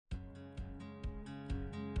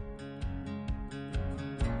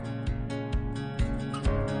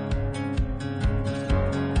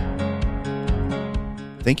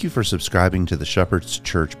Thank you for subscribing to the Shepherd's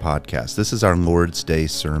Church podcast. This is our Lord's Day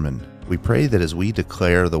sermon. We pray that as we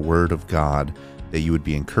declare the Word of God, that you would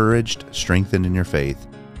be encouraged, strengthened in your faith,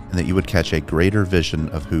 and that you would catch a greater vision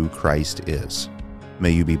of who Christ is.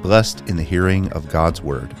 May you be blessed in the hearing of God's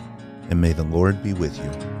Word, and may the Lord be with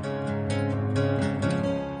you.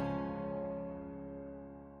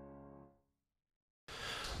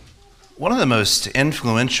 One of the most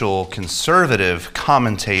influential conservative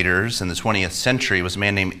commentators in the 20th century was a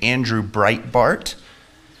man named Andrew Breitbart.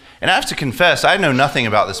 And I have to confess, I know nothing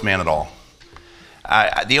about this man at all.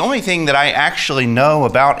 The only thing that I actually know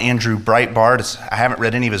about Andrew Breitbart is I haven't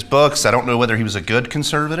read any of his books. I don't know whether he was a good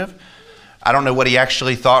conservative. I don't know what he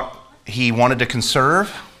actually thought he wanted to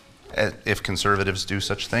conserve, if conservatives do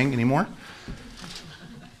such thing anymore.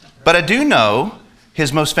 But I do know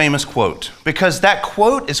his most famous quote, because that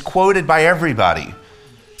quote is quoted by everybody.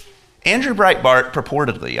 Andrew Breitbart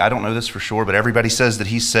purportedly, I don't know this for sure, but everybody says that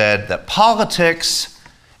he said that politics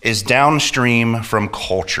is downstream from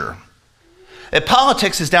culture. That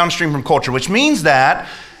politics is downstream from culture, which means that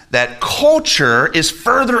culture is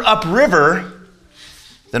further upriver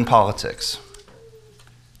than politics.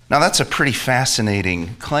 Now that's a pretty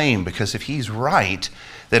fascinating claim, because if he's right,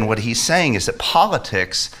 then what he's saying is that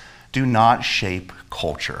politics do not shape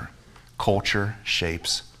culture. Culture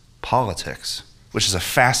shapes politics, which is a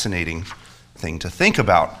fascinating thing to think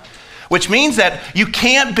about. Which means that you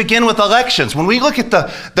can't begin with elections. When we look at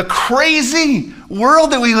the crazy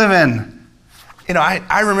world that we live in,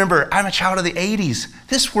 I remember, I'm a child of the 80s.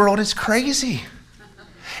 This world is crazy.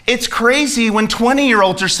 It's crazy when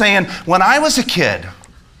 20-year-olds are saying, when I was a kid.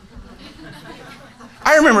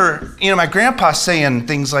 I remember, my grandpa saying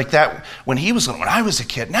things like that when he was little, when I was a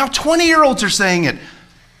kid. Now 20-year-olds are saying it.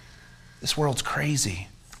 This world's crazy.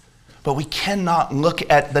 But we cannot look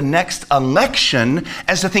at the next election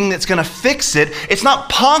as the thing that's going to fix it. It's not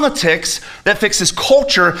politics that fixes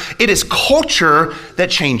culture. It is culture that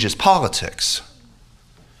changes politics.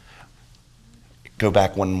 Go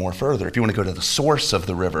back one more further. If you want to go to the source of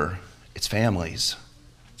the river, it's families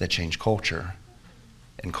that change culture,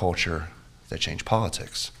 and culture that change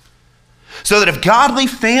politics. So that if godly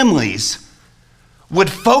families would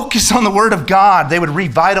focus on the Word of God, they would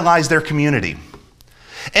revitalize their community.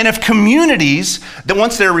 And if communities that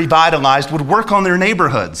once they're revitalized would work on their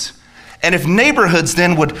neighborhoods, and if neighborhoods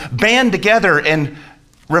then would band together and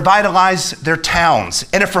revitalize their towns,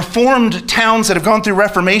 and if reformed towns that have gone through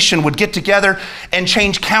Reformation would get together and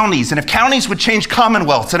change counties, and if counties would change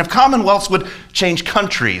commonwealths, and if commonwealths would change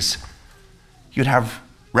countries, you'd have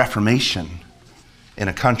Reformation in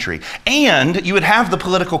a country. And you would have the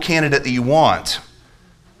political candidate that you want.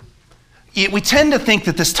 We tend to think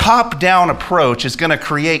that this top-down approach is going to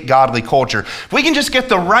create godly culture. If we can just get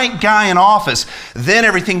the right guy in office, then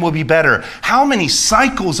everything will be better. How many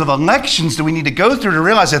cycles of elections do we need to go through to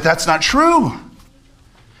realize that that's not true?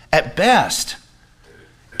 At best,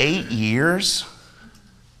 8 years,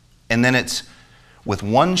 and then it's with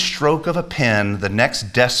one stroke of a pen, the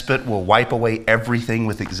next despot will wipe away everything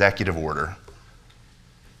with executive order.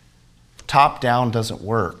 Top-down doesn't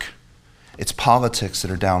work. It's politics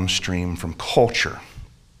that are downstream from culture.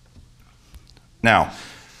 Now,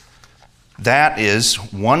 that is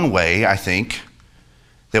one way, I think,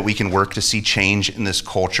 that we can work to see change in this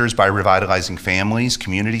culture is by revitalizing families,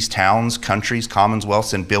 communities, towns, countries,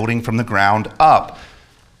 commonwealths, and building from the ground up.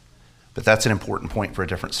 But that's an important point for a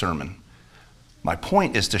different sermon. My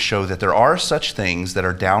point is to show that there are such things that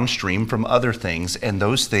are downstream from other things, and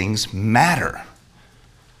those things matter.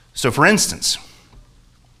 So for instance,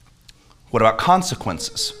 what about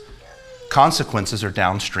consequences? Consequences are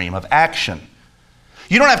downstream of action.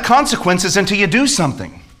 You don't have consequences until you do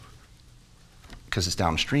something, because it's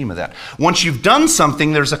downstream of that. Once you've done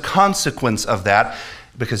something, there's a consequence of that,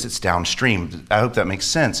 because it's downstream. I hope that makes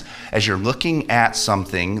sense. As you're looking at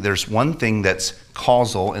something, there's one thing that's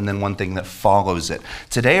causal and then one thing that follows it.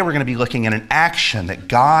 Today we're going to be looking at an action that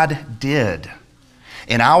God did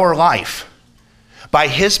in our life by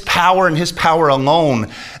His power and His power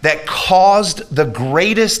alone that caused the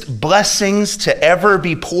greatest blessings to ever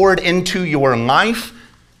be poured into your life.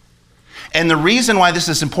 And the reason why this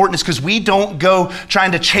is important is because we don't go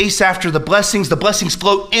trying to chase after the blessings. The blessings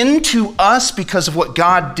flow into us because of what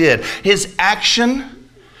God did. His action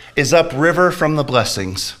is upriver from the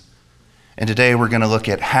blessings. And today we're going to look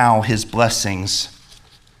at how His blessings,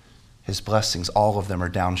 all of them are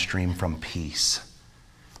downstream from peace.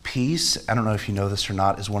 Peace, I don't know if you know this or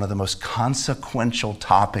not, is one of the most consequential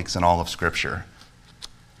topics in all of Scripture.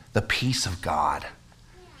 The peace of God.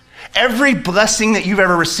 Every blessing that you've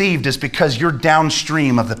ever received is because you're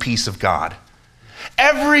downstream of the peace of God.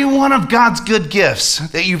 Every one of God's good gifts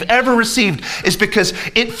that you've ever received is because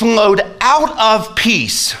it flowed out of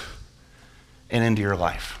peace and into your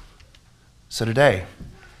life. So today,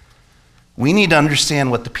 we need to understand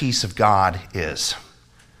what the peace of God is.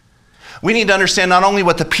 We need to understand not only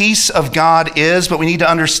what the peace of God is, but we need to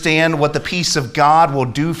understand what the peace of God will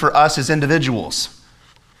do for us as individuals.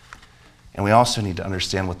 And we also need to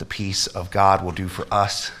understand what the peace of God will do for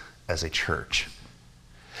us as a church.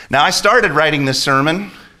 Now, I started writing this sermon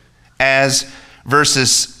as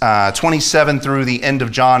verses 27 through the end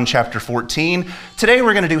of John chapter 14. Today,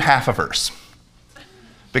 we're going to do half a verse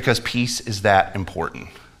because peace is that important.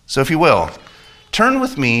 So if you will, turn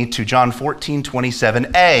with me to John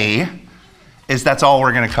 14:27a, as that's all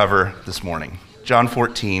we're going to cover this morning. John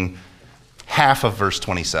 14, half of verse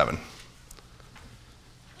 27.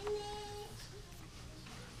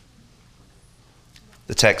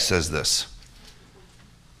 The text says this: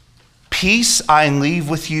 "Peace I leave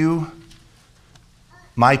with you,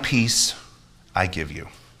 my peace I give you."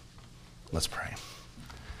 Let's pray.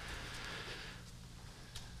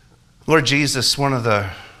 Lord Jesus, one of the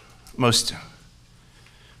most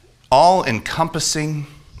all-encompassing,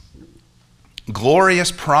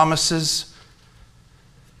 glorious promises,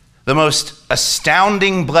 the most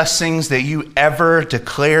astounding blessings that you ever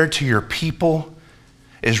declared to your people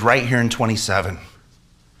is right here in 27.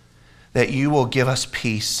 That you will give us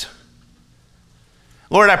peace.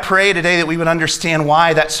 Lord, I pray today that we would understand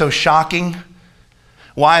why that's so shocking,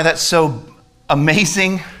 why that's so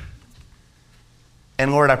amazing.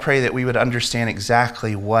 And Lord, I pray that we would understand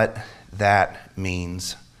exactly what that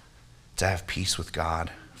means to have peace with God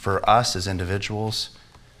for us as individuals,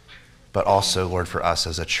 but also, Lord, for us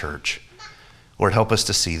as a church. Lord, help us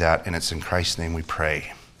to see that, and it's in Christ's name we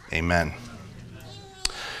pray. Amen.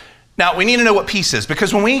 Now, we need to know what peace is,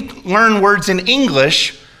 because when we learn words in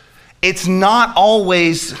English, it's not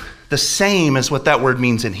always the same as what that word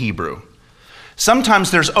means in Hebrew. Sometimes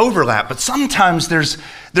there's overlap, but sometimes there's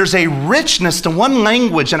a richness to one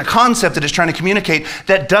language and a concept that it's trying to communicate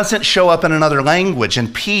that doesn't show up in another language.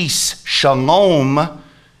 And peace, shalom,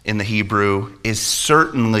 in the Hebrew, is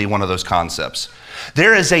certainly one of those concepts.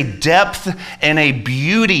 There is a depth and a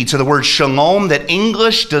beauty to the word shalom that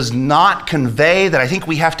English does not convey, that I think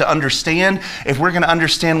we have to understand if we're going to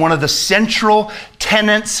understand one of the central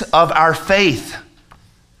tenets of our faith,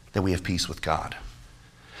 that we have peace with God.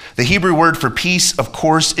 The Hebrew word for peace, of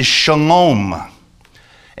course, is shalom,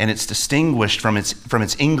 and it's distinguished from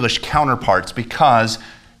its English counterparts because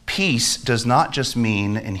peace does not just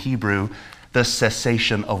mean, in Hebrew, the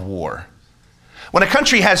cessation of war. When a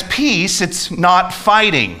country has peace, it's not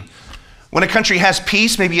fighting. When a country has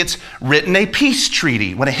peace, maybe it's written a peace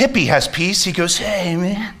treaty. When a hippie has peace, he goes, "Hey,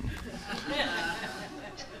 man."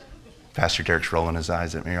 Pastor Derek's rolling his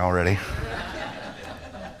eyes at me already.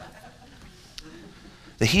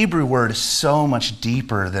 The Hebrew word is so much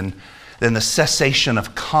deeper than the cessation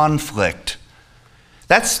of conflict.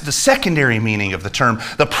 That's the secondary meaning of the term.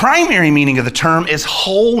 The primary meaning of the term is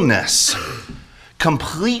wholeness,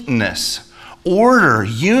 completeness, order,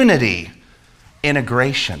 unity,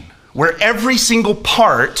 integration, where every single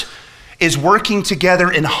part is working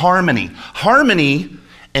together in harmony. Harmony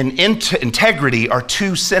and integrity are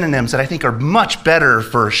two synonyms that I think are much better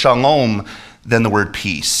for shalom than the word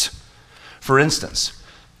peace. For instance,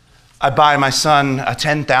 I buy my son a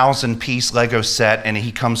 10,000-piece Lego set, and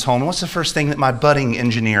he comes home. What's the first thing that my budding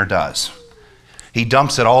engineer does? He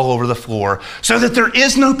dumps it all over the floor so that there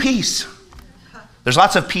is no peace. There's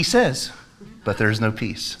lots of pieces, but there is no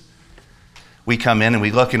peace. We come in and we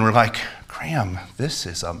look and we're like, "Graham, this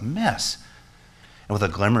is a mess." And with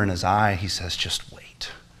a glimmer in his eye, he says, "Just wait."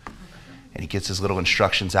 And he gets his little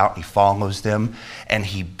instructions out and he follows them and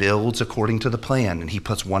he builds according to the plan. And he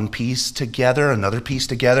puts one piece together, another piece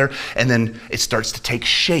together, and then it starts to take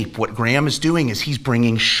shape. What Graham is doing is he's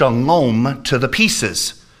bringing shalom to the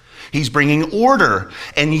pieces. He's bringing order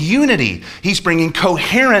and unity. He's bringing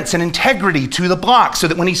coherence and integrity to the block so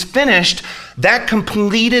that when he's finished, that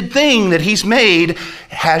completed thing that he's made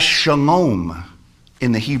has shalom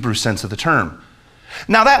in the Hebrew sense of the term.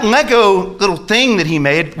 Now that Lego little thing that he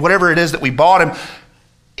made, whatever it is that we bought him,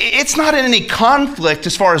 it's not in any conflict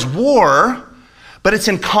as far as war, but it's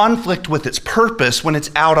in conflict with its purpose when it's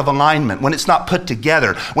out of alignment, when it's not put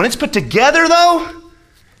together. When it's put together, though,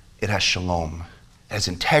 it has shalom. It has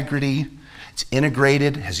integrity, it's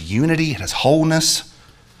integrated, it has unity, it has wholeness,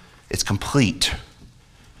 it's complete.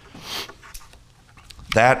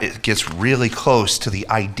 That it gets really close to the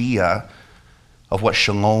idea of what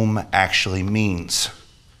shalom actually means.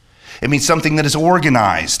 It means something that is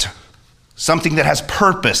organized, something that has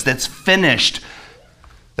purpose, that's finished,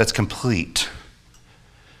 that's complete.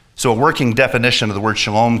 So a working definition of the word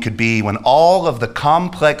shalom could be when all of the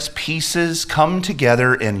complex pieces come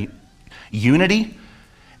together in unity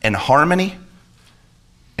and harmony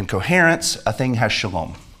and coherence, a thing has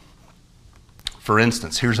shalom. For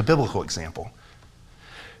instance, here's a biblical example.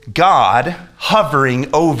 God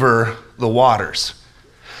hovering over the waters.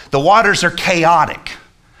 The waters are chaotic.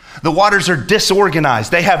 The waters are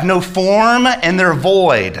disorganized. They have no form and they're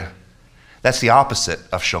void. That's the opposite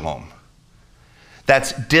of shalom.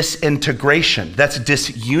 That's disintegration. That's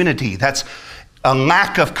disunity. That's a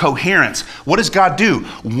lack of coherence. What does God do?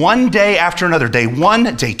 One day after another, day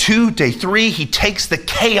one, day two, day three, he takes the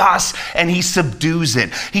chaos and he subdues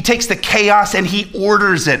it. He takes the chaos and he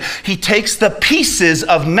orders it. He takes the pieces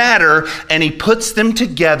of matter and he puts them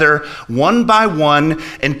together one by one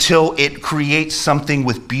until it creates something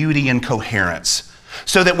with beauty and coherence.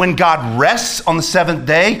 So that when God rests on the seventh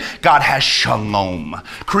day, God has shalom.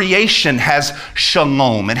 Creation has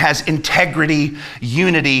shalom. It has integrity,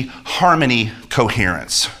 unity, harmony,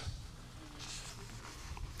 coherence.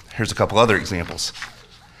 Here's a couple other examples.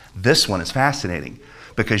 This one is fascinating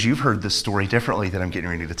because you've heard this story differently than I'm getting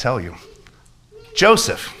ready to tell you.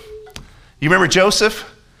 Joseph. You remember Joseph?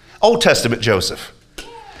 Old Testament Joseph.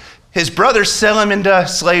 His brothers sell him into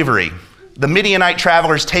slavery. The Midianite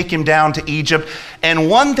travelers take him down to Egypt, and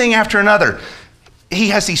one thing after another, he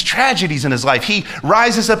has these tragedies in his life. He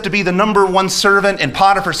rises up to be the number one servant in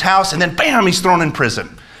Potiphar's house, and then bam, he's thrown in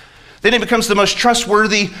prison. Then he becomes the most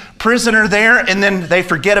trustworthy prisoner there, and then they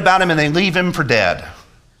forget about him and they leave him for dead.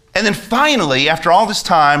 And then finally, after all this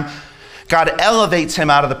time, God elevates him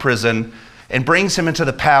out of the prison and brings him into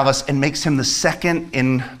the palace and makes him the second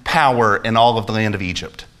in power in all of the land of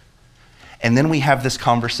Egypt. And then we have this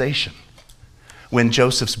conversation. When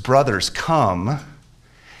Joseph's brothers come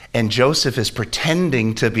and Joseph is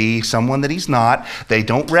pretending to be someone that he's not, they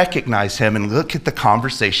don't recognize him, and look at the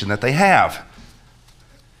conversation that they have.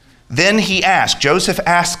 Then Joseph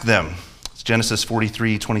asked them, it's Genesis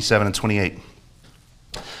 43, 27 and 28.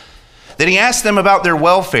 Then he asked them about their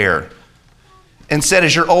welfare and said,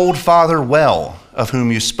 "Is your old father well, of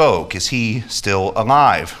whom you spoke? Is he still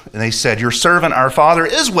alive?" And they said, "Your servant, our father,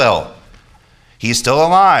 is well. He is still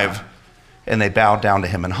alive." And they bowed down to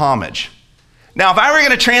him in homage. Now, if I were going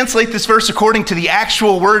to translate this verse according to the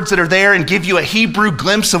actual words that are there and give you a Hebrew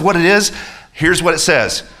glimpse of what it is, here's what it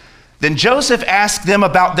says. Then Joseph asked them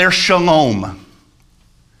about their shalom.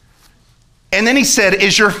 And then he said,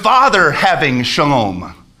 "Is your father having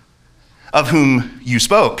shalom, of whom you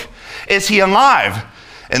spoke? Is he alive?"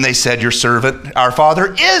 And they said, "Your servant, our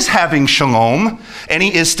father, is having shalom, and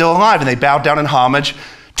he is still alive." And they bowed down in homage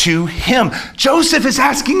to him. Joseph is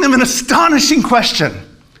asking them an astonishing question.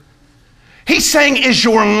 He's saying, is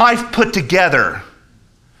your life put together?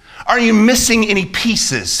 Are you missing any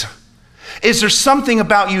pieces? Is there something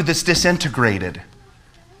about you that's disintegrated?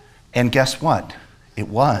 And guess what? It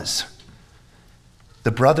was.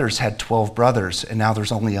 The brothers had 12 brothers, and now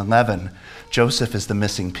there's only 11. Joseph is the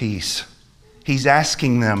missing piece. He's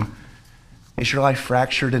asking them, is your life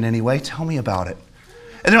fractured in any way? Tell me about it.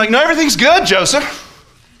 And they're like, no, everything's good, Joseph.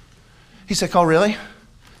 He's like, oh, really?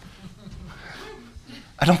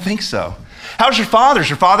 I don't think so. How's your father? Is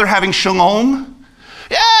your father having shalom?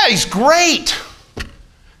 Yeah, he's great.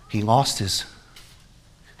 He lost his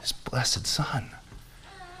blessed son.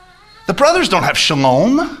 The brothers don't have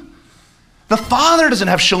shalom. The father doesn't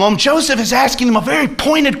have shalom. Joseph is asking them a very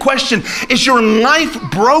pointed question. Is your life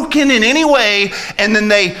broken in any way? And then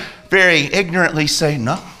they very ignorantly say,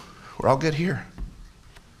 no, we're all good here.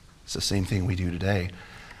 It's the same thing we do today.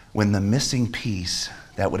 When the missing piece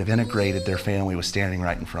that would have integrated their family was standing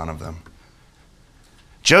right in front of them.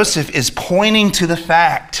 Joseph is pointing to the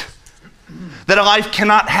fact that a life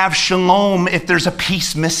cannot have shalom if there's a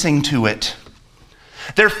piece missing to it.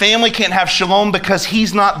 Their family can't have shalom because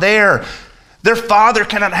he's not there. Their father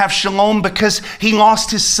cannot have shalom because he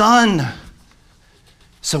lost his son.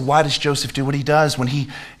 So why does Joseph do what he does when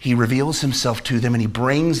he reveals himself to them and he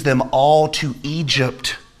brings them all to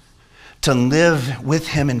Egypt to live with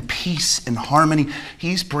him in peace and harmony?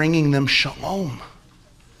 He's bringing them shalom,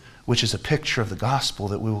 which is a picture of the gospel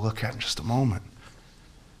that we will look at in just a moment.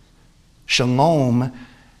 Shalom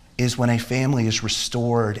is when a family is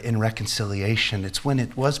restored in reconciliation. It's when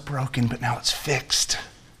it was broken, but now it's fixed.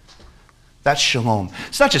 That's shalom.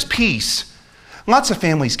 It's not just peace. Lots of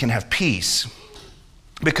families can have peace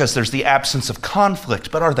because there's the absence of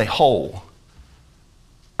conflict, but are they whole?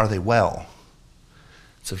 Are they well?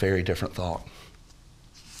 It's a very different thought.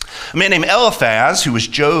 A man named Eliphaz, who was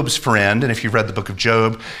Job's friend, and if you've read the book of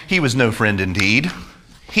Job, he was no friend indeed.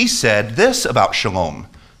 He said this about shalom.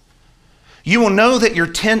 You will know that your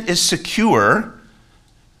tent is secure,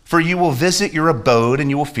 For you will visit your abode and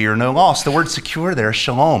you will fear no loss. The word secure there is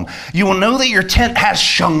shalom. You will know that your tent has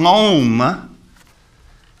shalom.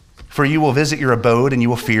 For you will visit your abode and you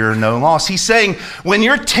will fear no loss. He's saying when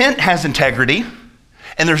your tent has integrity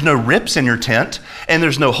and there's no rips in your tent and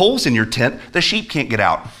there's no holes in your tent, the sheep can't get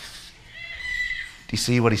out. Do you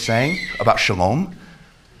see what he's saying about shalom?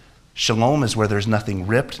 Shalom is where there's nothing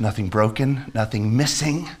ripped, nothing broken, nothing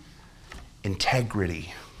missing.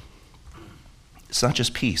 Integrity. It's not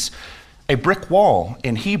just peace. A brick wall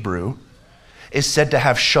in Hebrew is said to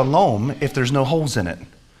have shalom if there's no holes in it.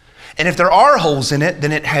 And if there are holes in it,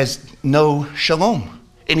 then it has no shalom.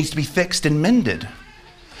 It needs to be fixed and mended.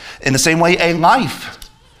 In the same way, a life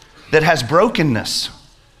that has brokenness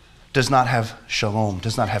does not have shalom,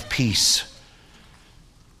 does not have peace.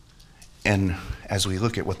 And as we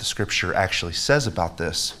look at what the scripture actually says about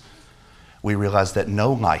this, we realize that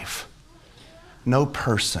no life, no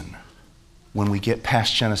person, when we get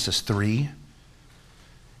past Genesis 3,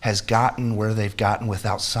 has gotten where they've gotten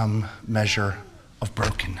without some measure of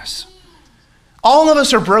brokenness. All of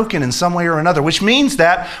us are broken in some way or another, which means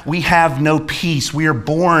that we have no peace. We are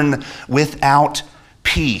born without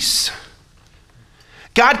peace.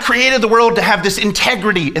 God created the world to have this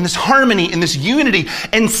integrity and this harmony and this unity,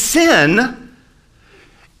 and sin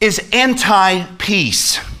is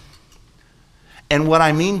anti-peace. And what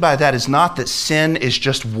I mean by that is not that sin is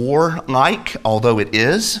just warlike, although it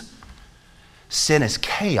is. Sin is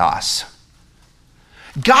chaos.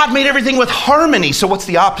 God made everything with harmony, so what's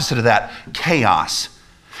the opposite of that? Chaos.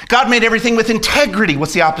 God made everything with integrity.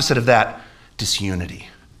 What's the opposite of that? Disunity.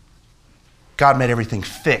 God made everything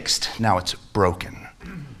fixed. Now it's broken.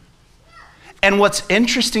 And what's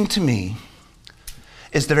interesting to me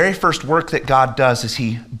is the very first work that God does is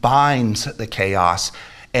he binds the chaos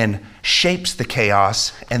and shapes the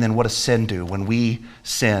chaos. And then what does sin do? When we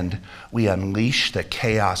sinned, we unleash the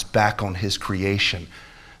chaos back on his creation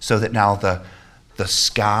so that now the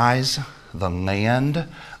skies, the land,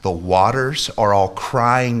 the waters are all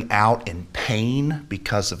crying out in pain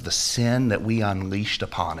because of the sin that we unleashed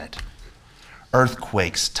upon it.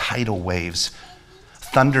 Earthquakes, tidal waves,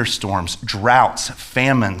 thunderstorms, droughts,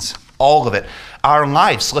 famines, all of it. Our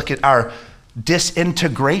lives, look at our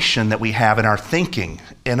disintegration that we have in our thinking,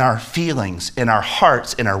 in our feelings, in our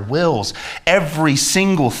hearts, in our wills. Every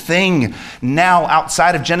single thing now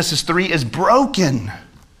outside of Genesis 3 is broken.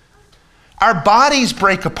 Our bodies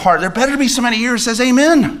break apart. There better be somebody here who says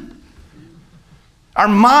amen. Our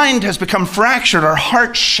mind has become fractured, our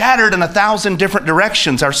heart shattered in 1,000 different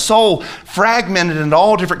directions, our soul fragmented into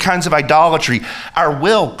all different kinds of idolatry, our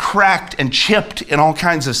will cracked and chipped in all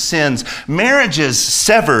kinds of sins, marriages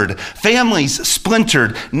severed, families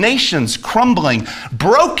splintered, nations crumbling.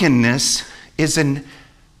 Brokenness is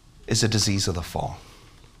a disease of the fall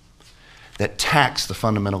that attacks the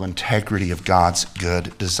fundamental integrity of God's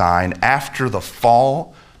good design. After the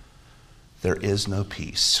fall, there is no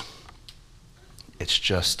peace. It's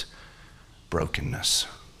just brokenness.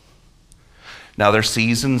 Now, there's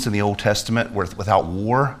seasons in the Old Testament without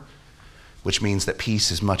war, which means that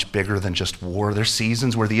peace is much bigger than just war. There's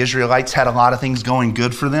seasons where the Israelites had a lot of things going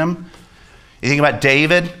good for them. You think about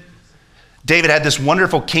David. David had this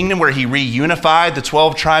wonderful kingdom where he reunified the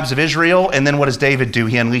 12 tribes of Israel. And then what does David do?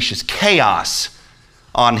 He unleashes chaos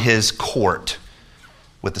on his court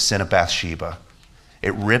with the sin of Bathsheba.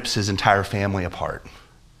 It rips his entire family apart.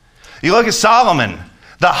 You look at Solomon,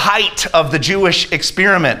 the height of the Jewish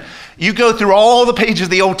experiment. You go through all the pages of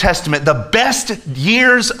the Old Testament. The best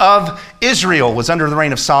years of Israel was under the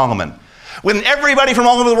reign of Solomon, when everybody from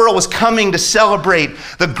all over the world was coming to celebrate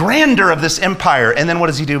the grandeur of this empire. And then what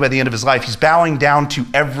does he do by the end of his life? He's bowing down to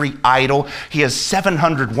every idol. He has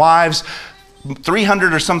 700 wives,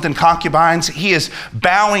 300 or something concubines. He is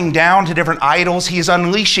bowing down to different idols. He is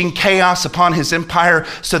unleashing chaos upon his empire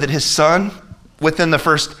so that his son, within the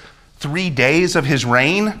first 3 days of his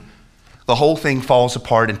reign, the whole thing falls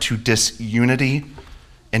apart into disunity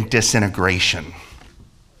and disintegration.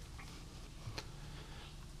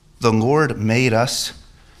 The Lord made us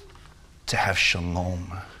to have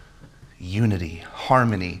shalom, unity,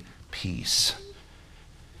 harmony, peace.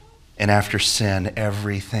 And after sin,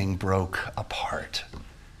 everything broke apart.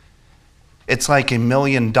 It's like $1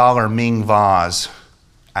 million Ming vase.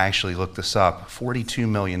 I actually looked this up. $42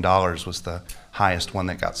 million was the highest one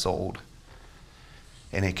that got sold.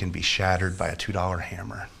 And it can be shattered by a $2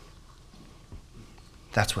 hammer.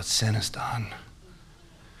 That's what sin has done.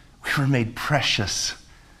 We were made precious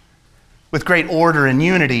with great order and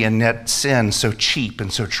unity, and yet sin, so cheap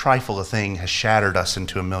and so trifle a thing, has shattered us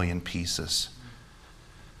into a million pieces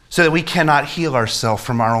so that we cannot heal ourselves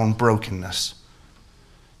from our own brokenness.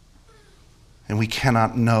 And we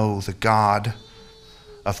cannot know the God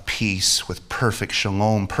of peace with perfect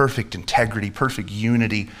shalom, perfect integrity, perfect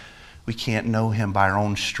unity. We can't know him by our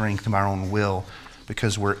own strength and by our own will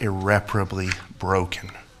because we're irreparably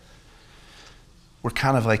broken. We're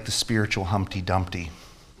kind of like the spiritual Humpty Dumpty.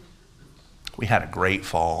 We had a great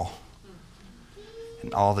fall.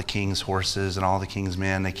 And all the king's horses and all the king's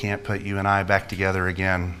men, they can't put you and I back together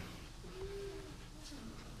again.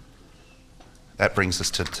 That brings us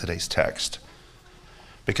to today's text.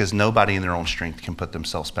 Because nobody in their own strength can put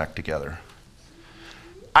themselves back together.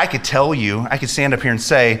 I could tell you, I could stand up here and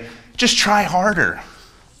say, just try harder.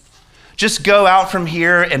 Just go out from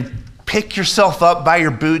here and pick yourself up by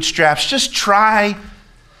your bootstraps. Just try.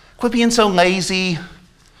 Quit being so lazy.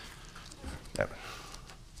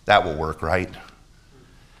 That will work, right?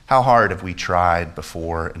 How hard have we tried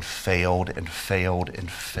before and failed and failed and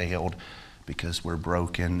failed because we're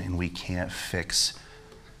broken and we can't fix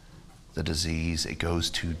the disease. It goes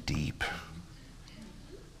too deep.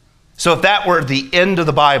 So if that were the end of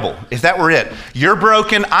the Bible, if that were it, you're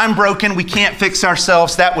broken, I'm broken, we can't fix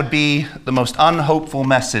ourselves, that would be the most unhopeful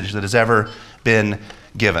message that has ever been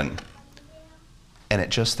given. And at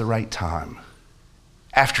just the right time,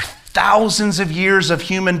 after thousands of years of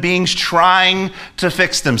human beings trying to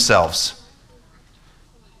fix themselves,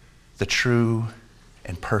 the true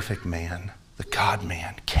and perfect man, the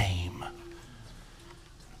God-man, came.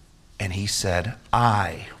 And he said,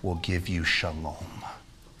 I will give you shalom.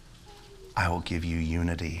 I will give you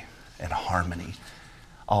unity and harmony.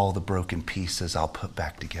 All the broken pieces I'll put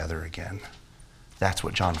back together again. That's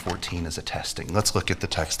what John 14 is attesting. Let's look at the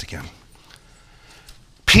text again.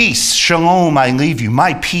 Peace, shalom, I leave you.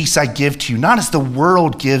 My peace I give to you. Not as the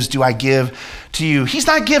world gives do I give to you. He's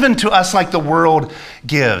not given to us like the world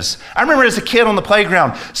gives. I remember as a kid on the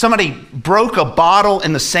playground, somebody broke a bottle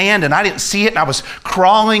in the sand and I didn't see it, and I was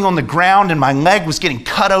crawling on the ground and my leg was getting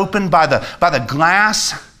cut open by the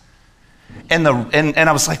glass. And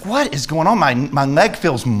I was like, what is going on? My leg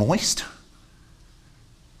feels moist.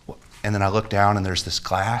 And then I look down and there's this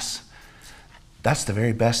glass. That's the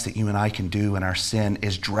very best that you and I can do in our sin,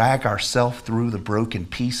 is drag ourselves through the broken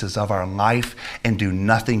pieces of our life and do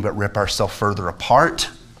nothing but rip ourselves further apart.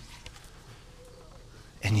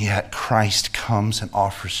 And yet Christ comes and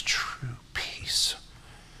offers true peace.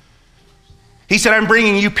 He said, I'm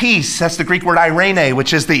bringing you peace. That's the Greek word eirene,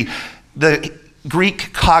 which is the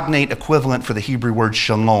Greek cognate equivalent for the Hebrew word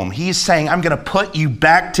shalom. He's saying, I'm going to put you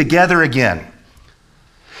back together again.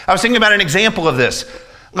 I was thinking about an example of this.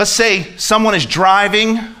 Let's say someone is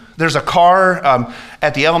driving. There's a car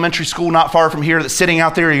at the elementary school not far from here that's sitting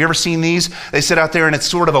out there. Have you ever seen these? They sit out there and it's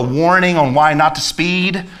sort of a warning on why not to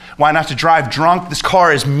speed, why not to drive drunk. This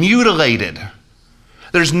car is mutilated.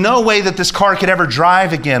 There's no way that this car could ever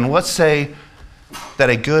drive again. Let's say that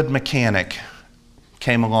a good mechanic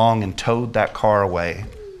came along and towed that car away.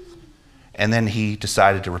 And then he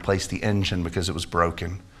decided to replace the engine because it was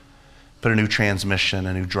broken. Put a new transmission,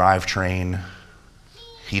 a new drivetrain.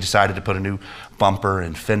 He decided to put a new bumper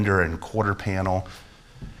and fender and quarter panel.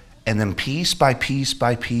 And then piece by piece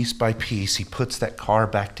by piece by piece, he puts that car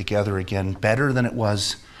back together again, better than it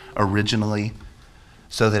was originally,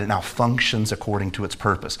 so that it now functions according to its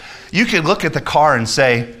purpose. You could look at the car and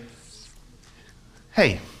say,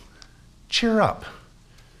 hey, cheer up,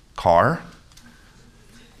 car.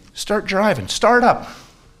 Start driving, start up.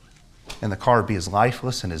 And the car would be as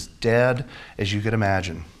lifeless and as dead as you could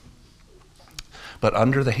imagine. But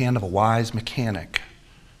under the hand of a wise mechanic,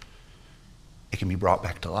 it can be brought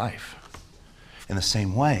back to life. In the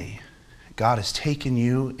same way, God has taken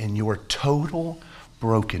you in your total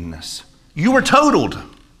brokenness. You were totaled.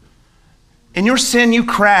 In your sin, you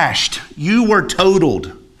crashed. You were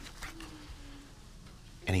totaled.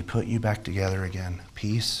 And he put you back together again,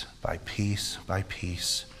 piece by piece by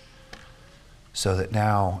piece, so that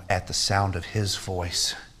now, at the sound of his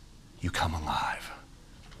voice, you come alive.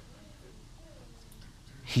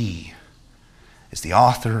 He is the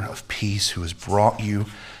author of peace who has brought you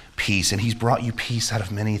peace, and he's brought you peace out of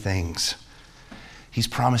many things. He's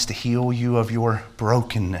promised to heal you of your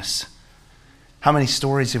brokenness. How many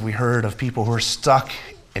stories have we heard of people who are stuck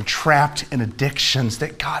and trapped in addictions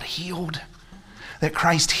that God healed, that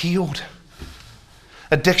Christ healed?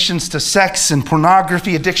 Addictions to sex and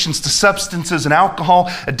pornography, addictions to substances and alcohol,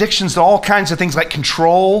 addictions to all kinds of things like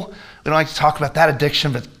control. We don't like to talk about that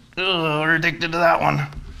addiction, but we're addicted to that one.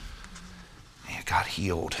 Man, God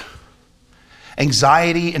healed.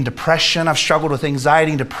 Anxiety and depression. I've struggled with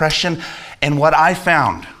anxiety and depression. And what I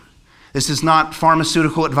found, this is not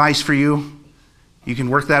pharmaceutical advice for you. You can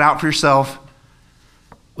work that out for yourself.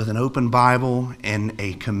 With an open Bible and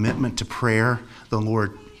a commitment to prayer, the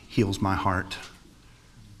Lord heals my heart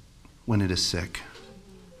when it is sick.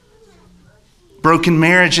 Broken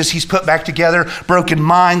marriages, he's put back together. Broken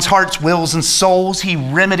minds, hearts, wills, and souls, he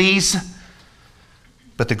remedies.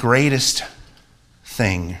 But the greatest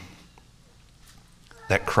thing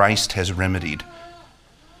that Christ has remedied,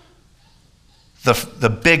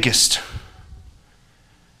 the biggest,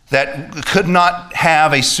 that could not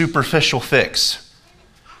have a superficial fix.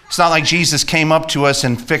 It's not like Jesus came up to us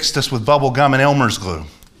and fixed us with bubble gum and Elmer's glue.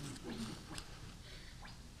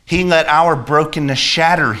 He let our brokenness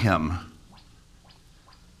shatter him.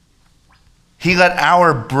 He let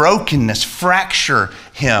our brokenness fracture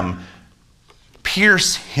him,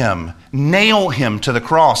 pierce him, nail him to the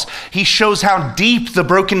cross. He shows how deep the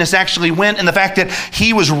brokenness actually went in the fact that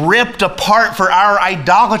he was ripped apart for our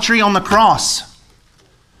idolatry on the cross.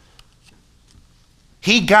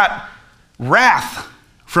 He got wrath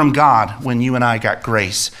from God when you and I got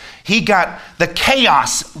grace. He got the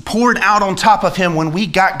chaos poured out on top of him when we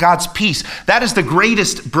got God's peace. That is the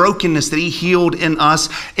greatest brokenness that he healed in us,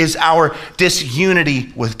 is our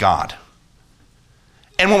disunity with God.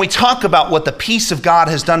 And when we talk about what the peace of God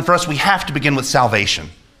has done for us, we have to begin with salvation.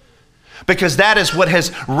 Because that is what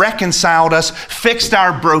has reconciled us, fixed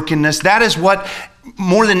our brokenness. That is what,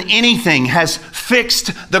 more than anything, has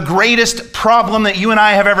fixed the greatest problem that you and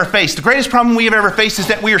I have ever faced. The greatest problem we have ever faced is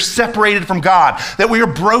that we are separated from God, that we are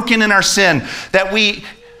broken in our sin, that we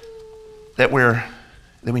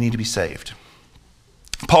need to be saved.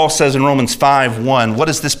 Paul says in Romans 5:1, "What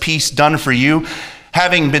has this peace done for you?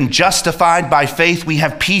 Having been justified by faith, we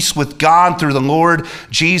have peace with God through the Lord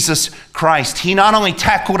Jesus Christ." He not only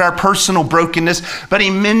tackled our personal brokenness, but he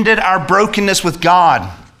mended our brokenness with God.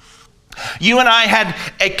 You and I had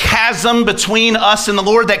a chasm between us and the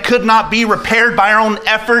Lord that could not be repaired by our own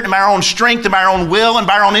effort and by our own strength and by our own will and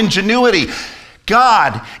by our own ingenuity.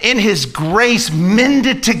 God, in his grace,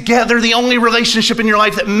 mended together the only relationship in your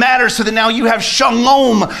life that matters, so that now you have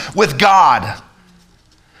shalom with God.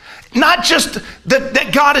 Not just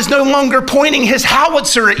that God is no longer pointing his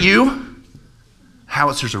howitzer at you.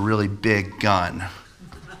 Howitzer's a really big gun.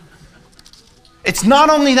 It's not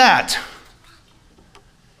only that.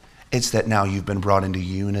 It's that now you've been brought into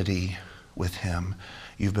unity with him.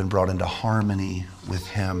 You've been brought into harmony with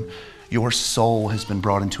him. Your soul has been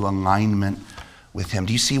brought into alignment with him.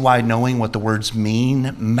 Do you see why knowing what the words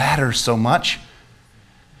mean matters so much?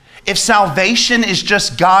 If salvation is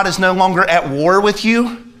just God is no longer at war with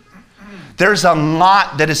you, there's a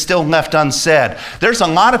lot that is still left unsaid. There's a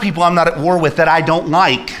lot of people I'm not at war with that I don't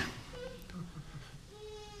like.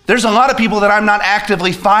 There's a lot of people that I'm not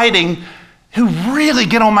actively fighting who really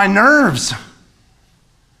get on my nerves.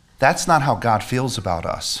 That's not how God feels about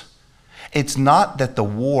us. It's not that the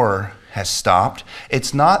war has stopped.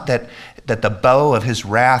 It's not that the bow of his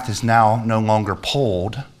wrath is now no longer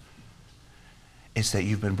pulled. It's that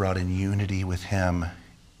you've been brought in unity with him,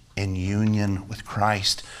 in union with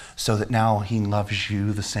Christ, so that now he loves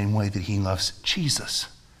you the same way that he loves Jesus.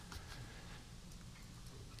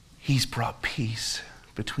 He's brought peace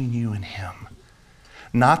between you and him.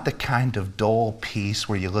 Not the kind of dull peace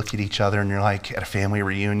where you look at each other and you're like, at a family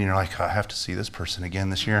reunion, you're like, oh, I have to see this person again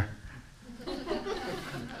this year.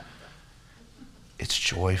 It's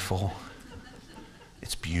joyful.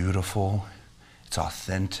 It's beautiful. It's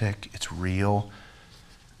authentic. It's real.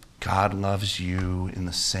 God loves you in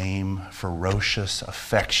the same ferocious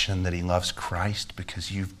affection that he loves Christ,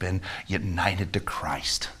 because you've been united to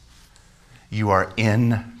Christ. You are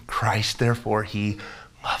in Christ, therefore he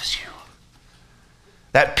loves you.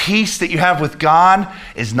 That peace that you have with God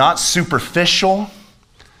is not superficial.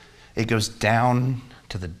 It goes down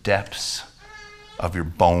to the depths of your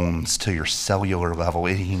bones, to your cellular level.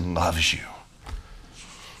 He loves you.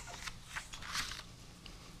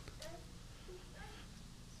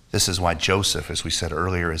 This is why Joseph, as we said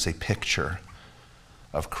earlier, is a picture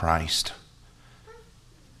of Christ.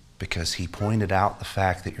 Because he pointed out the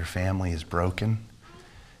fact that your family is broken,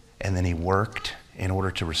 and then he worked in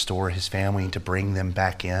order to restore his family and to bring them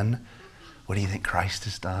back in. What do you think Christ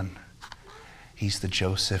has done? He's the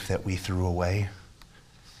Joseph that we threw away.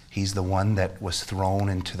 He's the one that was thrown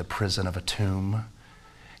into the prison of a tomb.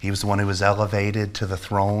 He was the one who was elevated to the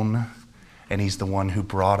throne, and he's the one who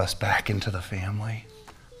brought us back into the family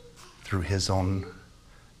through his own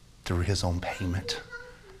payment.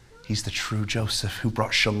 He's the true Joseph who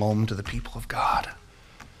brought shalom to the people of God.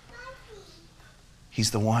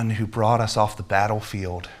 He's the one who brought us off the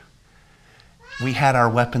battlefield. We had our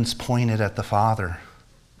weapons pointed at the Father.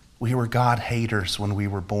 We were God haters when we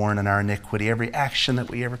were born in our iniquity. Every action that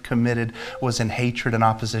we ever committed was in hatred and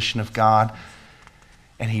opposition of God.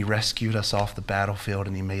 And he rescued us off the battlefield,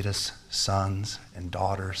 and he made us sons and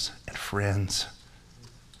daughters and friends.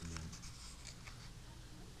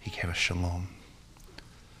 He gave us shalom.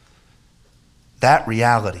 That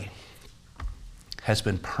reality has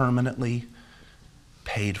been permanently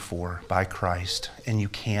paid for by Christ, and you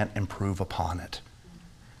can't improve upon it.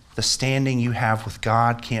 The standing you have with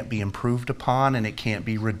God can't be improved upon, and it can't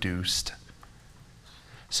be reduced.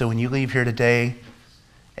 So when you leave here today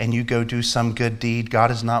and you go do some good deed, God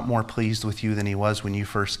is not more pleased with you than he was when you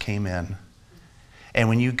first came in. And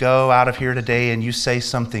when you go out of here today and you say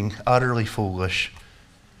something utterly foolish,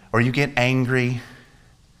 or you get angry,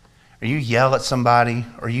 or you yell at somebody,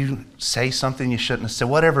 or you say something you shouldn't have said,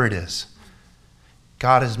 whatever it is,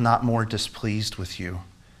 God is not more displeased with you.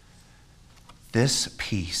 This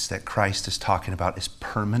peace that Christ is talking about is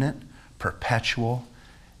permanent, perpetual,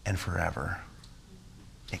 and forever.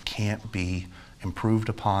 It can't be improved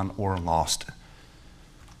upon or lost.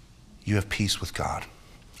 You have peace with God.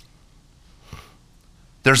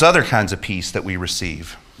 There's other kinds of peace that we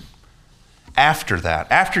receive after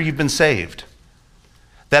that, after you've been saved,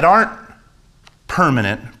 that aren't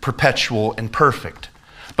permanent, perpetual, and perfect,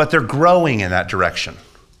 but they're growing in that direction.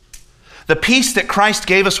 The peace that Christ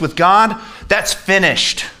gave us with God, that's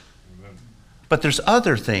finished. Amen. But there's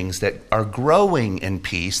other things that are growing in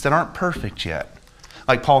peace that aren't perfect yet.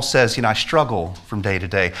 Like Paul says, I struggle from day to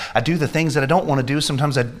day. I do the things that I don't want to do.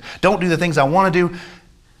 Sometimes I don't do the things I want to do.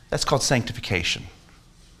 That's called sanctification.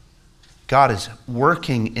 God is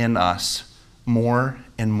working in us more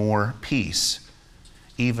and more peace,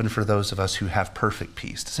 even for those of us who have perfect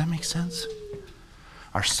peace. Does that make sense?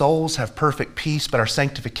 Our souls have perfect peace, but our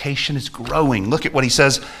sanctification is growing. Look at what he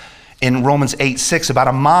says in Romans 8:6 about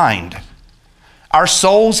a mind. Our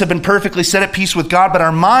souls have been perfectly set at peace with God, but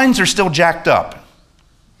our minds are still jacked up.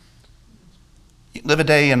 Live a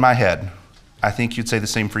day in my head. I think you'd say the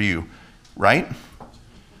same for you, right?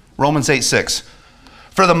 Romans 8:6.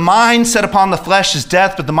 For the mind set upon the flesh is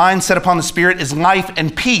death, but the mind set upon the spirit is life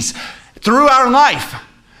and peace. Through our life,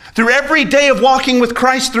 through every day of walking with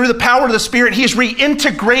Christ, through the power of the Spirit, he is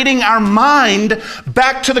reintegrating our mind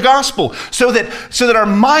back to the gospel so that our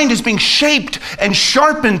mind is being shaped and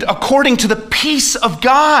sharpened according to the peace of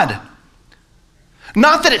God.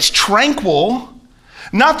 Not that it's tranquil,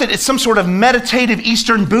 not that it's some sort of meditative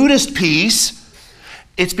Eastern Buddhist peace.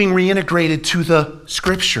 It's being reintegrated to the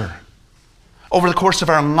Scripture. Over the course of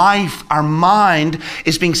our life, our mind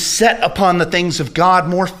is being set upon the things of God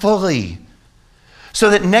more fully. So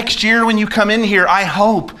that next year when you come in here, I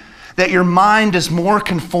hope that your mind is more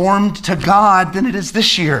conformed to God than it is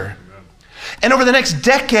this year. Amen. And over the next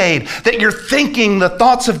decade, that you're thinking the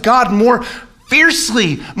thoughts of God more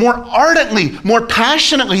fiercely, more ardently, more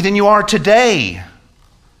passionately than you are today.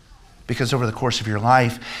 Because over the course of your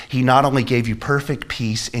life, he not only gave you perfect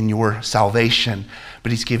peace in your salvation,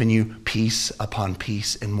 but he's given you peace upon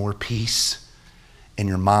peace and more peace in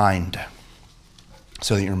your mind,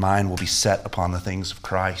 so that your mind will be set upon the things of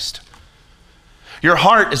Christ. Your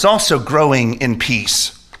heart is also growing in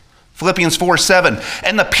peace. Philippians 4:7,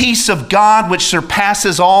 and the peace of God, which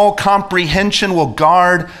surpasses all comprehension, will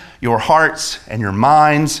guard your hearts and your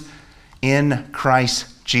minds in Christ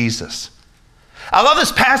Jesus. I love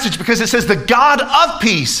this passage because it says the God of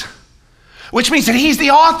peace, which means that he's the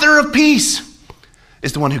author of peace,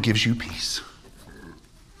 is the one who gives you peace.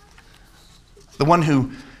 The one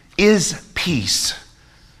who is peace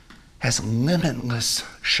has limitless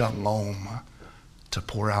shalom to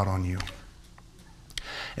pour out on you.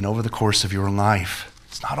 And over the course of your life,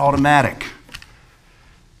 it's not automatic.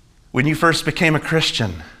 When you first became a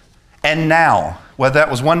Christian, and now, whether that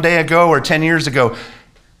was one day ago or 10 years ago,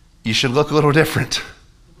 you should look a little different.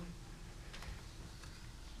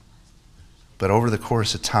 But over the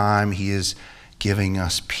course of time, he is giving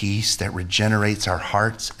us peace that regenerates our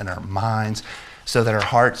hearts and our minds so that our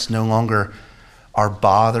hearts no longer are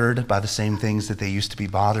bothered by the same things that they used to be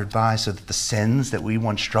bothered by, so that the sins that we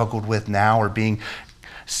once struggled with now are being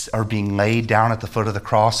laid down at the foot of the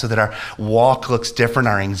cross, so that our walk looks different,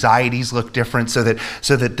 our anxieties look different, so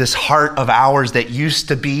that this heart of ours that used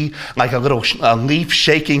to be like a little leaf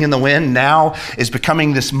shaking in the wind now is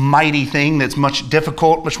becoming this mighty thing that's much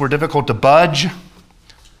more difficult to budge.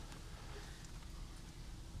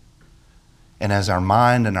 And as our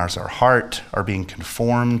mind and as our heart are being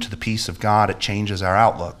conformed to the peace of God, it changes our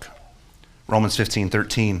outlook. Romans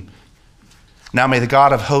 15:13. Now may the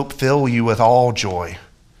God of hope fill you with all joy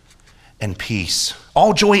and peace.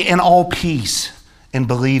 All joy and all peace in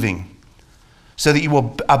believing, so that you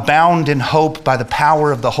will abound in hope by the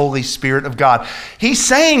power of the Holy Spirit of God. He's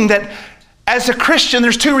saying that As a Christian,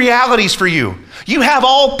 there's two realities for you. You have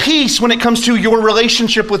all peace when it comes to your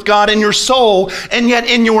relationship with God and your soul, and yet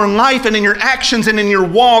in your life and in your actions and in your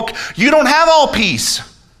walk, you don't have all peace.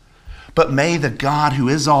 But may the God who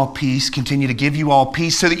is all peace continue to give you all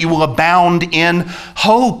peace so that you will abound in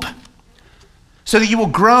hope, so that you will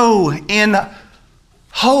grow in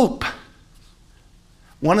hope.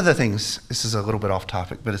 One of the things, this is a little bit off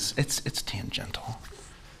topic, but it's tangential.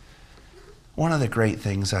 One of the great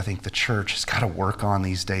things I think the church has got to work on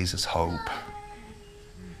these days is hope.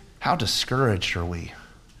 How discouraged are we?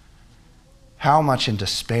 How much in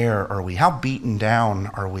despair are we? How beaten down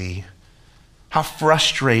are we? How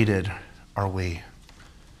frustrated are we?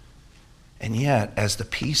 And yet, as the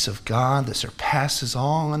peace of God that surpasses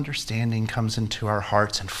all understanding comes into our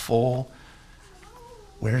hearts in full,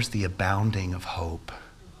 where's the abounding of hope,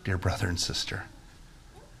 dear brother and sister?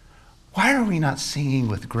 Why are we not singing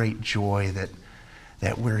with great joy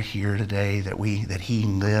that we're here today, that he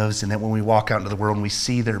lives, and that when we walk out into the world and we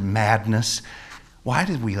see their madness, why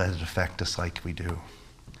did we let it affect us like we do?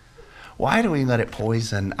 Why do we let it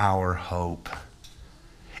poison our hope?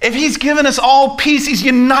 If he's given us all peace, he's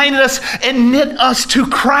united us and knit us to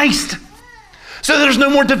Christ. So there's no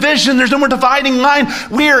more division, there's no more dividing line.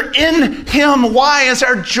 We are in him. Why is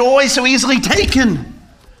our joy so easily taken?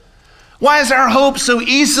 Why is our hope so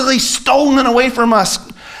easily stolen away from us?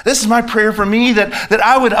 This is my prayer for me, that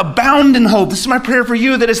I would abound in hope. This is my prayer for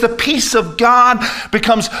you, that as the peace of God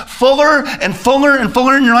becomes fuller and fuller and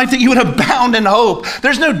fuller in your life, that you would abound in hope.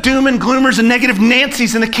 There's no doom and gloomers and negative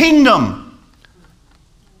Nancys in the kingdom.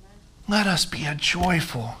 Let us be a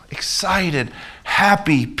joyful, excited,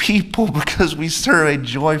 happy people because we serve a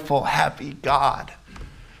joyful, happy God.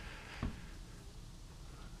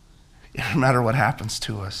 No matter what happens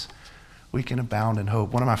to us, we can abound in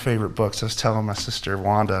hope. One of my favorite books, I was telling my sister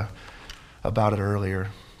Wanda about it earlier,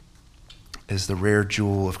 is The Rare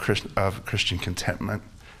Jewel of Christian Contentment.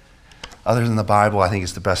 Other than the Bible, I think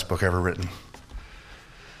it's the best book ever written.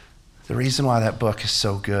 The reason why that book is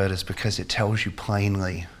so good is because it tells you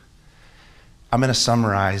plainly. I'm going to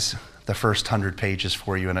summarize the first 100 pages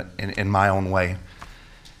for you in my own way.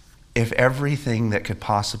 If everything that could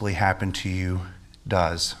possibly happen to you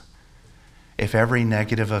does, if every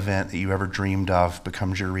negative event that you ever dreamed of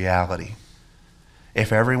becomes your reality,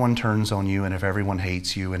 if everyone turns on you and if everyone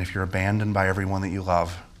hates you and if you're abandoned by everyone that you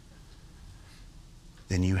love,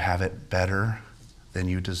 then you have it better than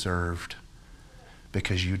you deserved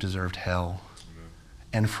because you deserved hell.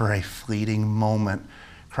 And for a fleeting moment,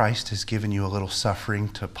 Christ has given you a little suffering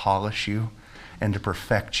to polish you and to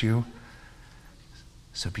perfect you.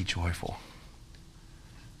 So be joyful.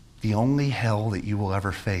 The only hell that you will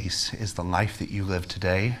ever face is the life that you live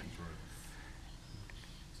today.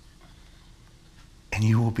 And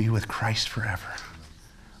you will be with Christ forever.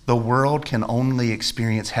 The world can only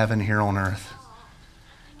experience heaven here on earth.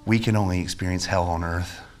 We can only experience hell on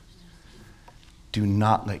earth. Do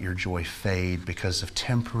not let your joy fade because of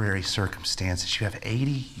temporary circumstances. You have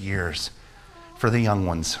 80 years for the young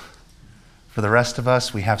ones. For the rest of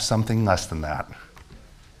us, we have something less than that.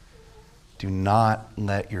 Do not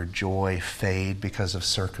let your joy fade because of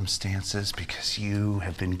circumstances, because you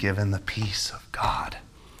have been given the peace of God.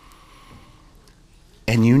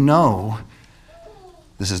 And you know,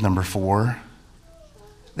 this is number 4,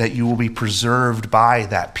 that you will be preserved by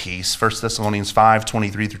that peace. 1 Thessalonians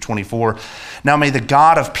 5:23-24. Now may the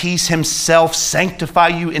God of peace himself sanctify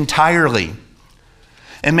you entirely.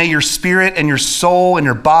 And may your spirit and your soul and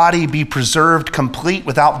your body be preserved complete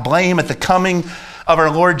without blame at the coming of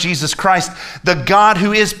our Lord Jesus Christ. The God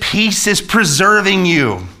who is peace is preserving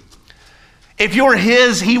you. If you're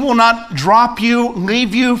his, he will not drop you,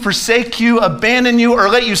 leave you, forsake you, abandon you, or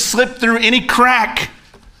let you slip through any crack.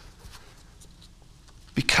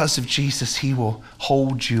 Because of Jesus, he will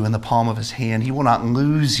hold you in the palm of his hand. He will not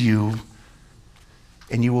lose you,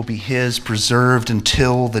 and you will be his, preserved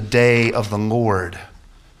until the day of the Lord.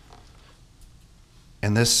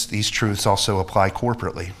 And these truths also apply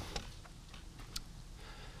corporately.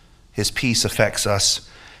 His peace affects us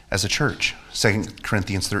as a church. 2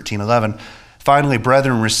 Corinthians 13:11. Finally,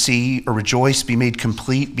 brethren, rejoice, be made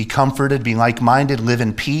complete, be comforted, be like-minded, live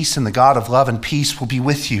in peace, and the God of love and peace will be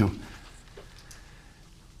with you.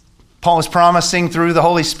 Paul is promising through the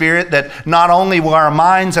Holy Spirit that not only will our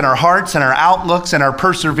minds and our hearts and our outlooks and our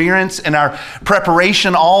perseverance and our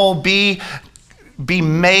preparation all be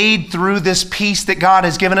made through this peace that God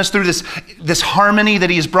has given us, through this harmony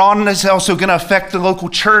that he has brought in us, also going to affect the local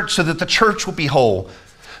church so that the church will be whole,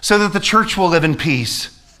 so that the church will live in peace.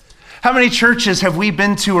 How many churches have we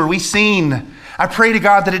been to or we seen? I pray to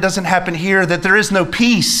God that it doesn't happen here, that there is no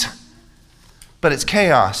peace, but it's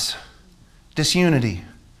chaos disunity,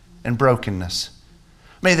 and brokenness.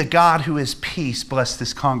 May the God who is peace bless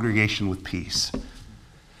this congregation with peace.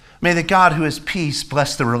 May the God who is peace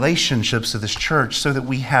bless the relationships of this church so that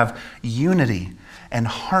we have unity and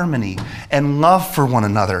harmony and love for one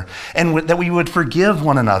another, and that we would forgive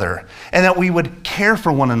one another, and that we would care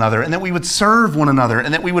for one another, and that we would serve one another,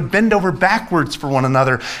 and that we would bend over backwards for one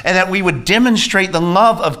another, and that we would demonstrate the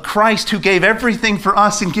love of Christ who gave everything for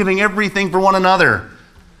us and giving everything for one another.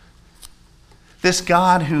 This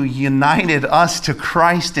God who united us to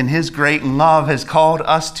Christ in his great love has called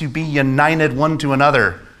us to be united one to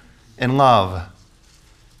another in love.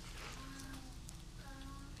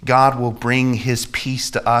 God will bring his peace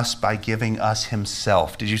to us by giving us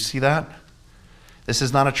himself. Did you see that? This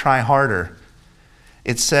is not a try harder.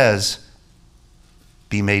 It says,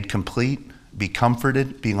 be made complete, be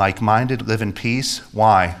comforted, be like-minded, live in peace.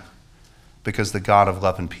 Why? Because the God of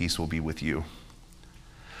love and peace will be with you.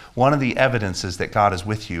 One of the evidences that God is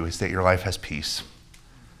with you is that your life has peace,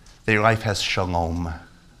 that your life has shalom,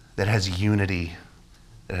 that has unity,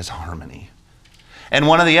 that has harmony. And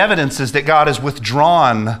one of the evidences that God is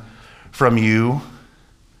withdrawn from you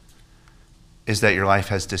is that your life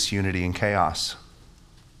has disunity and chaos.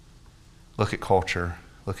 Look at culture.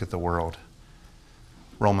 Look at the world.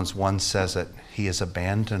 Romans 1 says it. He has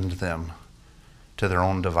abandoned them to their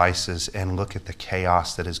own devices. And look at the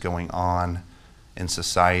chaos that is going on in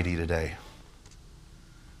society today.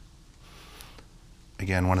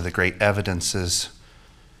 Again, one of the great evidences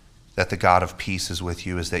that the God of peace is with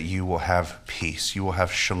you is that you will have peace. You will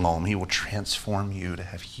have shalom. He will transform you to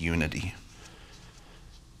have unity.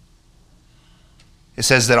 It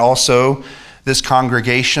says that also this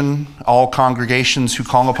congregation, all congregations who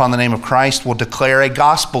call upon the name of Christ, will declare a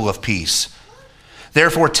gospel of peace.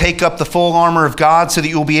 Therefore, take up the full armor of God so that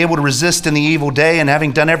you will be able to resist in the evil day, and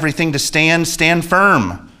having done everything to stand, stand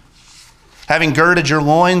firm. Having girded your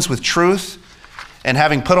loins with truth, and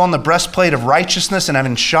having put on the breastplate of righteousness, and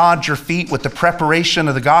having shod your feet with the preparation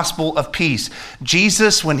of the gospel of peace.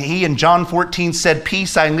 Jesus, when he in John 14 said,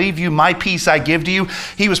 peace I leave you, my peace I give to you,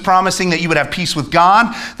 he was promising that you would have peace with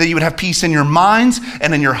God, that you would have peace in your minds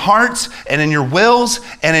and in your hearts and in your wills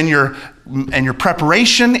and in your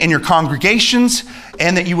preparation in your congregations,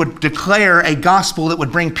 and that you would declare a gospel that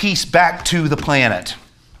would bring peace back to the planet.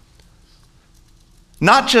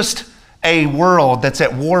 Not just a world that's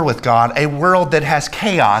at war with God, a world that has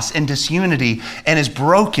chaos and disunity and is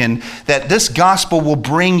broken, that this gospel will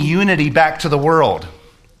bring unity back to the world.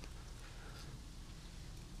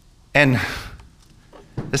 And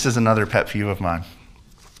this is another pet peeve of mine.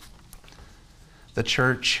 The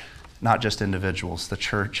church, not just individuals, the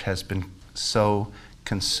church has been so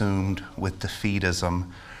consumed with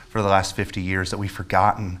defeatism for the last 50 years that we've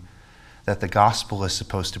forgotten that the gospel is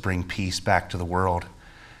supposed to bring peace back to the world.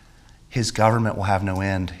 His government will have no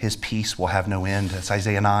end. His peace will have no end. That's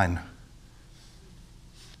Isaiah 9.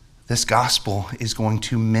 This gospel is going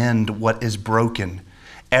to mend what is broken.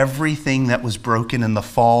 Everything that was broken in the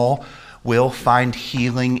fall will find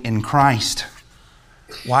healing in Christ.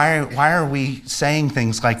 Why are we saying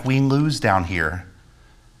things like we lose down here?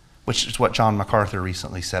 Which is what John MacArthur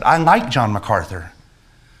recently said. I like John MacArthur.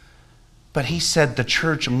 But he said the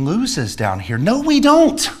church loses down here. No, we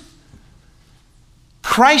don't.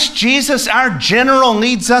 Christ Jesus, our general,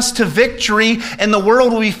 leads us to victory, and the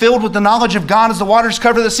world will be filled with the knowledge of God as the waters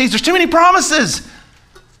cover the seas. There's too many promises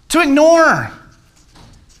to ignore.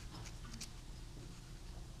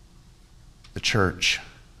 The church,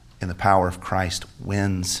 in the power of Christ,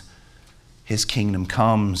 wins. His kingdom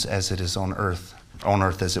comes as it is on earth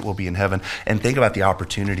as it will be in heaven. And think about the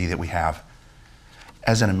opportunity that we have.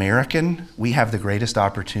 As an American, we have the greatest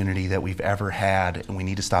opportunity that we've ever had, and we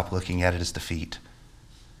need to stop looking at it as defeat.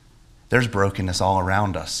 There's brokenness all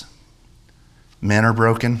around us. Men are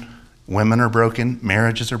broken, women are broken,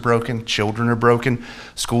 marriages are broken, children are broken,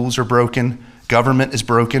 schools are broken, government is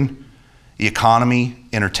broken, the economy,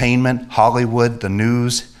 entertainment, Hollywood, the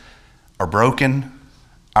news are broken,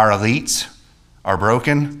 our elites are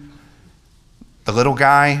broken, the little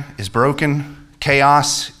guy is broken,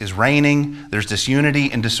 chaos is reigning, there's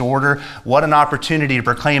disunity and disorder. What an opportunity to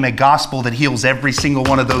proclaim a gospel that heals every single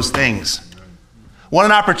one of those things. What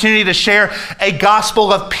an opportunity to share a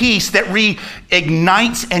gospel of peace that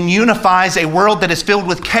reignites and unifies a world that is filled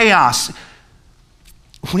with chaos.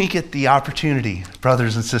 We get the opportunity,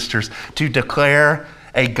 brothers and sisters, to declare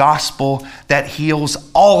a gospel that heals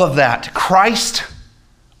all of that, Christ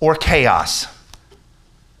or chaos.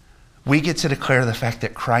 We get to declare the fact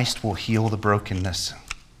that Christ will heal the brokenness.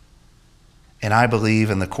 And I believe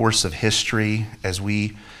in the course of history, as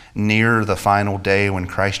we near the final day when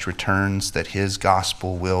Christ returns, that his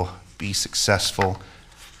gospel will be successful,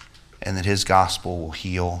 and that his gospel will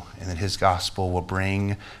heal, and that his gospel will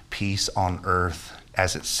bring peace on earth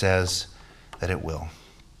as it says that it will.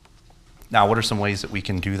 Now, what are some ways that we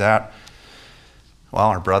can do that? Well,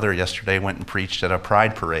 our brother yesterday went and preached at a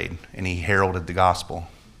pride parade, and he heralded the gospel.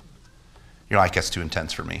 You're like, that's too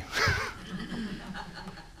intense for me.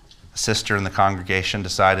 A sister in the congregation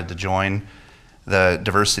decided to join the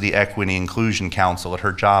Diversity, Equity, Inclusion Council at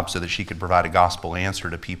her job so that she could provide a gospel answer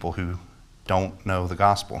to people who don't know the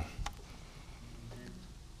gospel.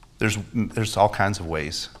 There's all kinds of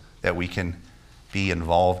ways that we can be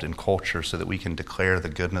involved in culture so that we can declare the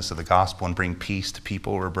goodness of the gospel and bring peace to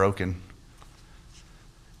people who are broken.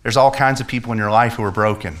 There's all kinds of people in your life who are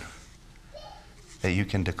broken that you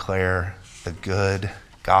can declare the good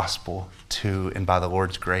gospel to, and by the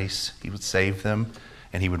Lord's grace, he would save them,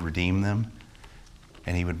 and he would redeem them,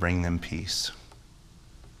 and he would bring them peace.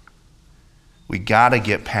 We got to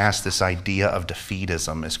get past this idea of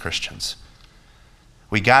defeatism as Christians.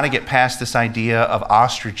 We got to get past this idea of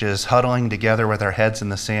ostriches huddling together with our heads in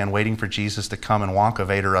the sand, waiting for Jesus to come and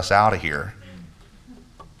Wonka-vader us out of here.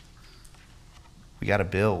 We got to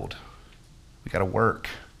build. We got to work.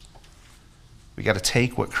 We got to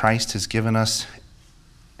take what Christ has given us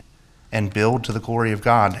and build to the glory of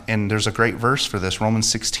God. And there's a great verse for this,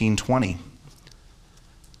 Romans 16:20.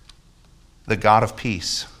 The God of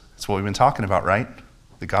peace. That's what we've been talking about, right?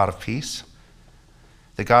 The God of peace.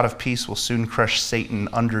 The God of peace will soon crush Satan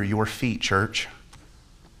under your feet, church.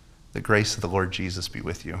 The grace of the Lord Jesus be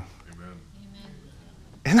with you. Amen.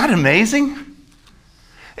 Isn't that amazing?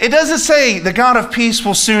 It doesn't say the God of peace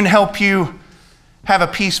will soon help you have a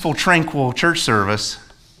peaceful, tranquil church service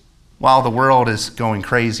while the world is going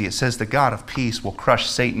crazy. It says the God of peace will crush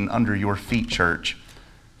Satan under your feet, church,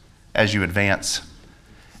 as you advance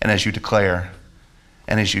and as you declare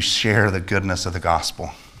and as you share the goodness of the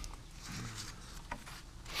gospel.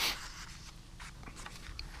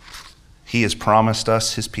 He has promised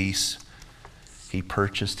us his peace. He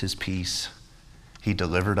purchased his peace. He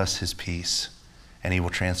delivered us his peace. And he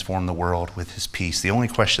will transform the world with his peace. The only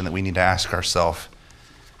question that we need to ask ourselves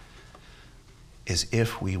is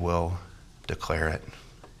if we will declare it,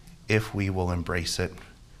 if we will embrace it,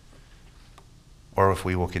 or if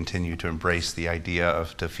we will continue to embrace the idea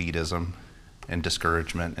of defeatism and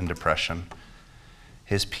discouragement and depression.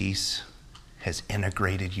 His peace has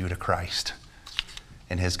integrated you to Christ,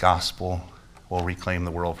 and his gospel will reclaim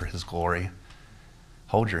the world for his glory.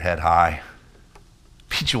 Hold your head high.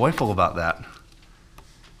 Be joyful about that.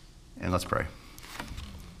 And let's pray.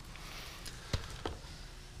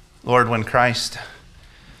 Lord, when Christ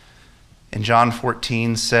in John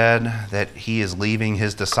 14 said that he is leaving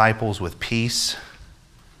his disciples with peace,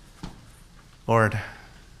 Lord,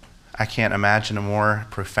 I can't imagine a more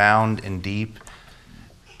profound and deep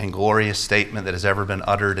and glorious statement that has ever been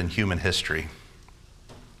uttered in human history.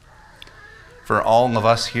 For all of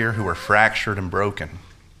us here who are fractured and broken,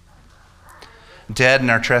 dead in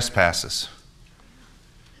our trespasses,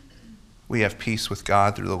 we have peace with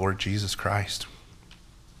God through the Lord Jesus Christ.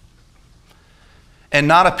 And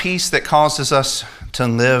not a peace that causes us to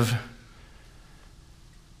live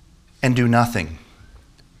and do nothing.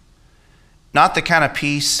 Not the kind of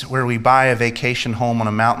peace where we buy a vacation home on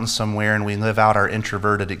a mountain somewhere and we live out our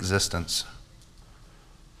introverted existence.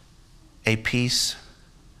 A peace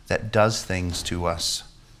that does things to us.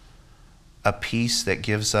 A peace that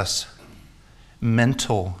gives us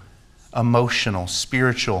mental, emotional,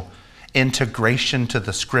 spiritual integration to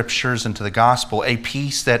the scriptures and to the gospel. A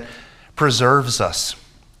peace that preserves us.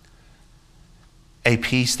 A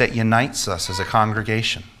peace that unites us as a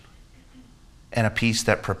congregation. And a peace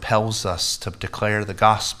that propels us to declare the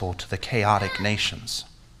gospel to the chaotic nations.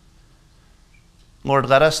 Lord,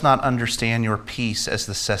 let us not understand your peace as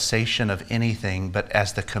the cessation of anything, but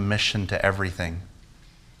as the commission to everything.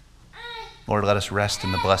 Lord, let us rest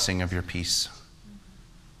in the blessing of your peace.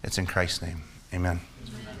 It's in Christ's name. Amen.